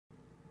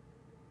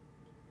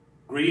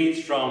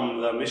Greetings from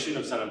the mission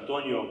of San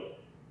Antonio,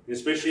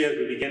 especially as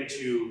we begin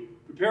to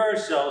prepare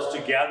ourselves to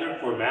gather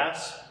for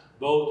Mass,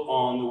 both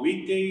on the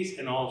weekdays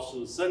and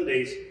also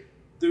Sundays.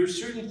 There are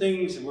certain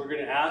things that we're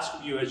going to ask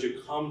of you as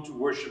you come to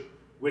worship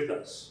with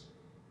us.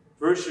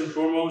 First and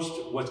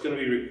foremost, what's going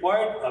to be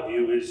required of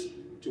you is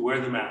to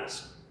wear the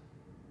mask.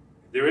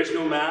 If there is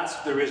no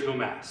mask, there is no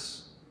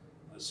Mass.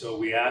 So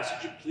we ask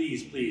that you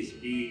please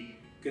be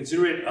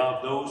considerate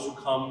of those who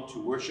come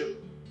to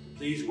worship.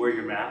 Please wear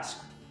your mask.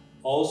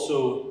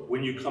 Also,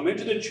 when you come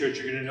into the church,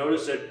 you're going to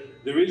notice that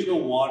there is no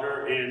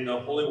water in the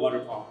holy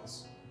water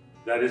fountains.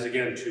 That is,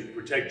 again, to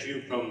protect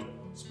you from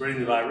spreading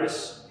the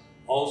virus.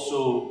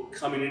 Also,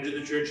 coming into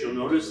the church, you'll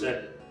notice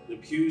that the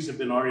pews have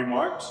been already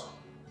marked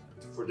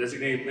for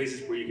designated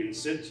places where you can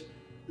sit.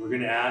 We're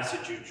going to ask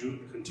that you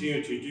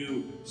continue to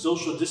do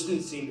social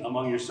distancing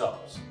among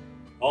yourselves.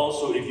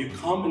 Also, if you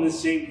come in the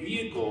same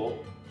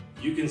vehicle,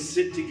 you can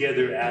sit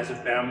together as a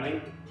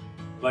family.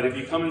 But if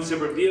you come in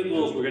separate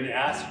vehicles, we're going to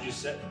ask that you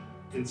sit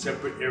in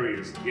separate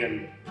areas.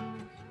 Again,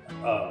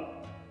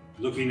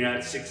 looking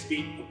at 6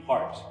 feet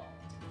apart.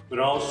 But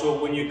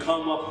also, when you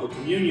come up for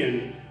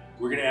communion,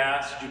 we're going to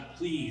ask that you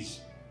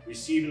please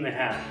receive in the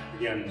hand.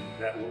 Again,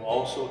 that will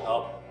also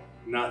help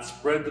not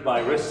spread the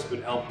virus,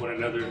 but help one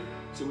another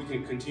so we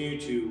can continue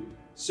to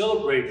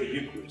celebrate the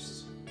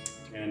Eucharist.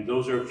 And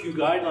those are a few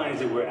guidelines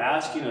that we're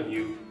asking of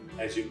you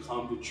as you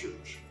come to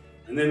church.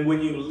 And then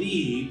when you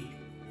leave,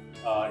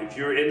 if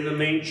you're in the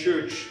main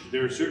church,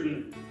 there are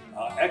certain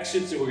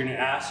exits that we're going to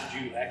ask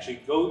that you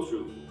actually go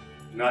through.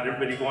 Not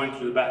everybody going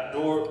through the back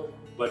door,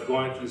 but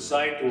going through the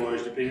side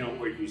doors depending on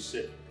where you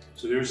sit.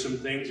 So there are some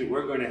things that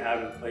we're going to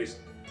have in place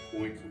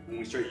when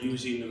we start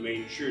using the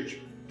main church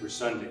for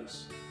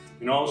Sundays.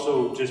 And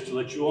also, just to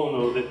let you all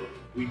know that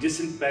we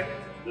disinfect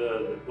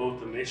both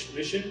the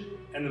mission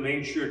and the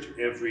main church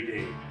every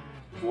day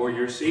for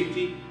your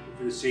safety and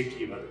for the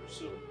safety of others.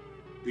 So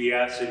we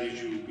ask that as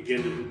you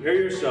begin to prepare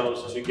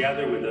yourselves to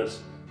gather with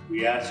us,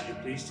 we ask that you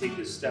please take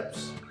the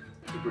steps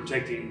to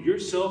protecting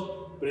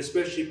yourself, but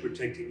especially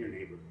protecting your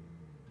neighbor.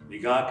 May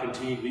God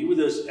continue to be with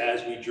us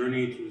as we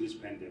journey through this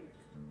pandemic.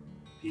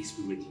 Peace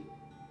be with you.